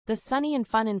The Sunny and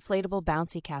Fun Inflatable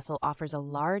Bouncy Castle offers a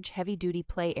large, heavy-duty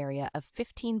play area of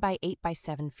 15 by 8 by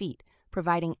 7 feet,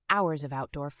 providing hours of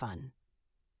outdoor fun.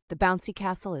 The bouncy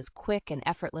castle is quick and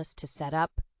effortless to set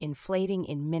up, inflating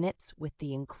in minutes with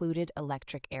the included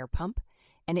electric air pump,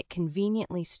 and it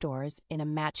conveniently stores in a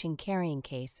matching carrying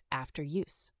case after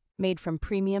use. Made from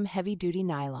premium heavy-duty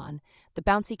nylon, the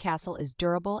bouncy castle is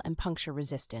durable and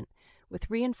puncture-resistant,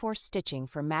 with reinforced stitching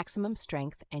for maximum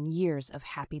strength and years of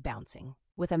happy bouncing.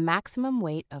 With a maximum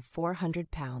weight of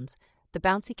 400 pounds, the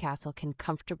bouncy castle can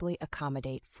comfortably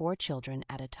accommodate 4 children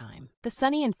at a time. The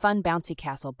Sunny and Fun Bouncy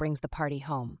Castle brings the party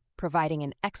home, providing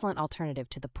an excellent alternative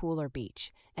to the pool or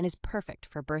beach, and is perfect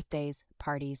for birthdays,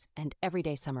 parties, and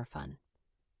everyday summer fun.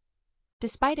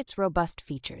 Despite its robust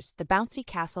features, the bouncy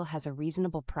castle has a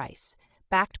reasonable price,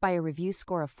 backed by a review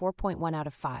score of 4.1 out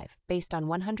of 5, based on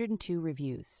 102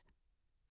 reviews.